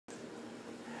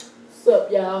What's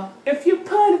up, y'all? If you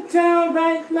put it down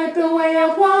right, like the way I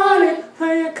want it,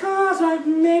 play your cards right,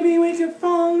 maybe we can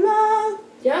fall in love.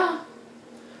 Yeah.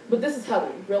 But this is how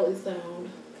it really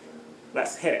sound.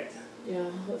 Let's hit it.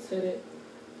 Yeah, let's hit it.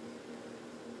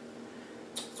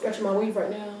 Scratching my weave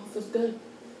right now. Feels good.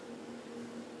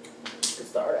 Let's get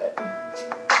started.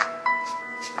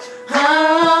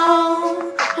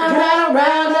 Oh, I got a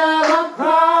round of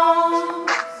applause.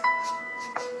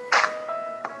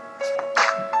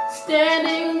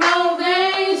 Standing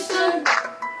ovation.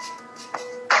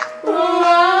 Oh,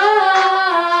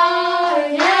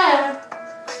 yeah.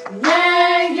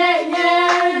 Yeah, yeah,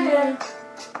 yeah, yeah.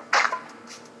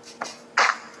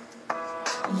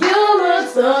 You look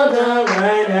so done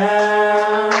right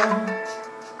now.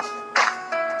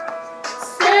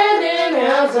 Standing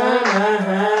outside my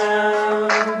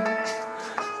house.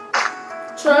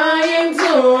 Trying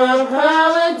to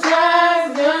apologize.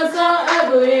 You're so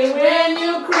ugly when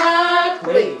you cry.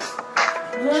 Please,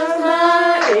 just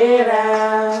cut it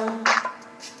out.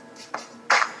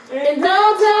 And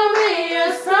don't tell me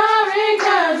you're sorry,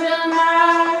 'cause you're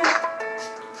not.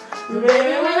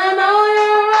 Baby, when I know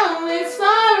you're only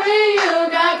sorry you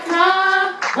got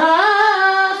caught,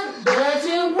 but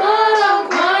you put on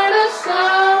quite a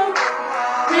show.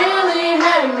 Really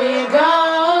had me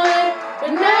going,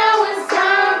 but now it's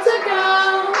time to go.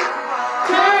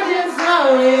 Curtains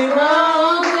slowly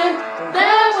closing,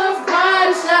 that was quite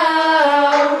a show.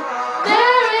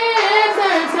 Very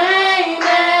entertaining,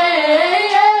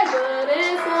 but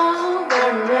it's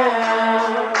over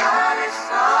now.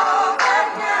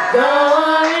 Go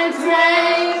on and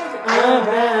take a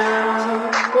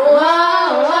bow. Whoa,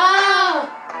 whoa.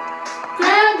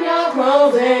 Grab your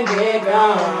clothes and get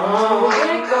gone.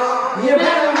 You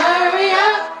better hurry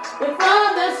up before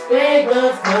the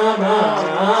papers come on.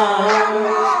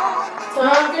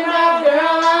 Talking about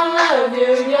girl, I love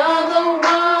you, you're the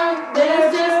one. This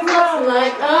just looks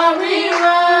like a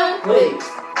rerun. Please,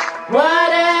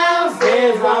 what else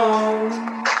is on?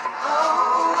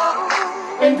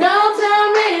 And don't tell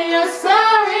me you're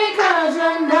sorry, 'cause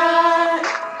you're not.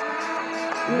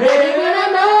 Baby, when I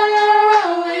know you're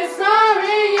only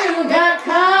sorry you got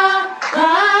caught,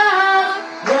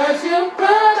 but you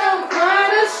put on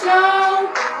quite a show.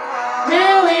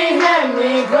 Really had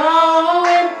me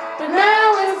going, but now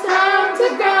it's time to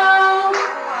go.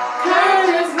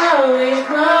 Curtains slowly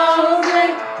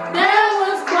closing, that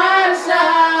was quite a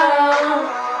show.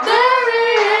 Very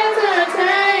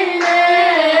entertaining.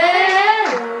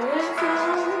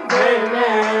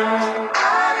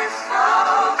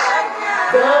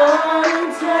 Go and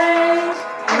take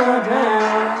a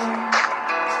bow.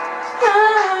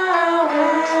 How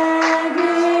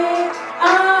agony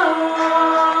all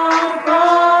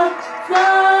for the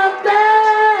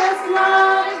best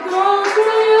life goes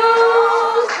to you,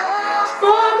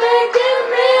 for making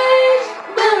me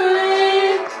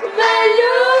believe that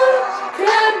you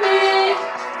could be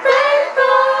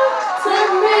faithful to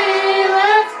me.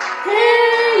 Let's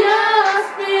hear your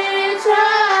speech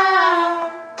out.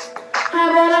 How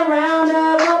about a round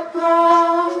of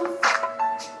applause?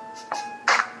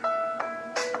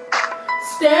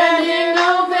 Standing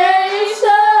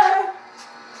ovation,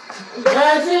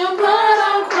 but you put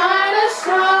on quite a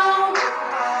show.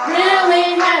 Really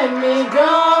had me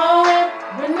going,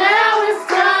 but now it's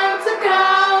time to go.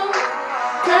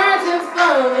 Curtains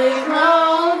slowly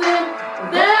closing,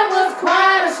 that was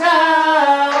quite a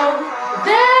show.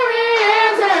 Very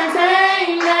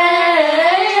entertaining,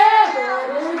 but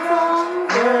it's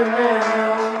over now.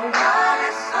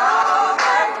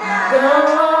 Go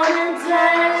on and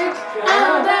take a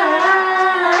bow,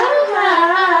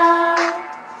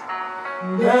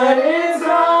 but it's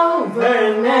over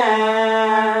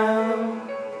now.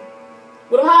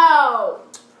 What how?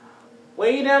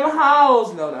 We them hoes.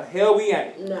 No, the hell we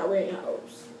ain't. Nah, we ain't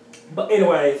hoes. But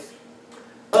anyways,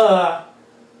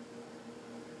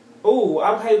 ooh,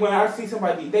 I hate when I see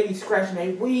somebody, they be scratching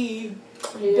their weave.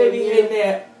 Yeah, They be hitting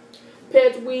that.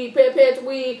 Patch your weave, patch your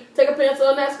weave. Take a pencil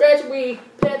and not scratch your weave.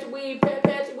 Patch your weave,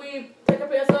 patch your weave. Take a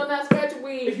pencil and not scratch your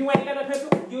weave. If you ain't got a pencil,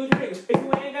 use your fingers. If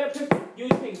you ain't got a pencil, use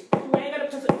your fingers. If you ain't got a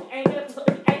pencil, if you ain't got a pencil,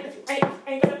 if you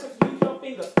ain't got a pencil, use your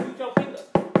fingers. Use your fingers.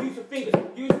 Use your fingers.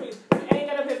 Use your fingers. If you ain't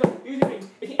got a pencil, use your fingers.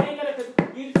 If you ain't got a pencil,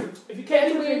 use your fingers. If you can't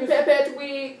Patch use your your weave, fingers, patch your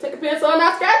weave. Take a pencil and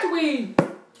not scratch your weave. If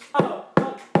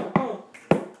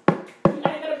you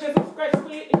ain't got a pencil, scratch your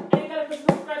weave. If you ain't got a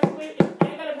pencil, scratch your weave. If you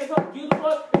ain't got a pencil, use the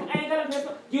fork. If you ain't got a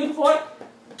pencil, use the fork.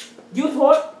 Use the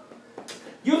fork.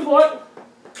 Use the fork.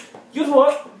 Use the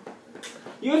fork.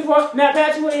 Use for now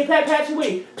patch your wig, patch your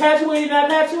wig, patch your wig, now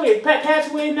patch your wig, patch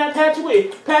your wig, now patch your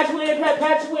wig, patch your wig,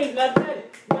 patch your wig, now pat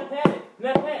it, now pat it,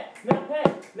 now pat, now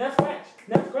pat, now scratch.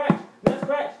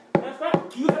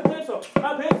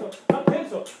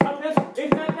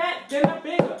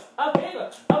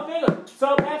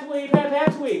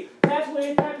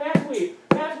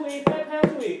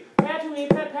 pass the weed. Pass the weed,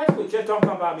 pass the weed. Just don't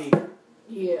come by me.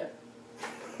 Yeah.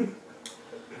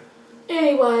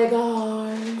 Anyway,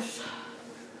 guys.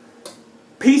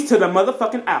 Peace to the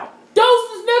motherfucking out.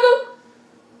 Doses, nigga!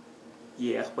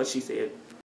 Yeah, what she said.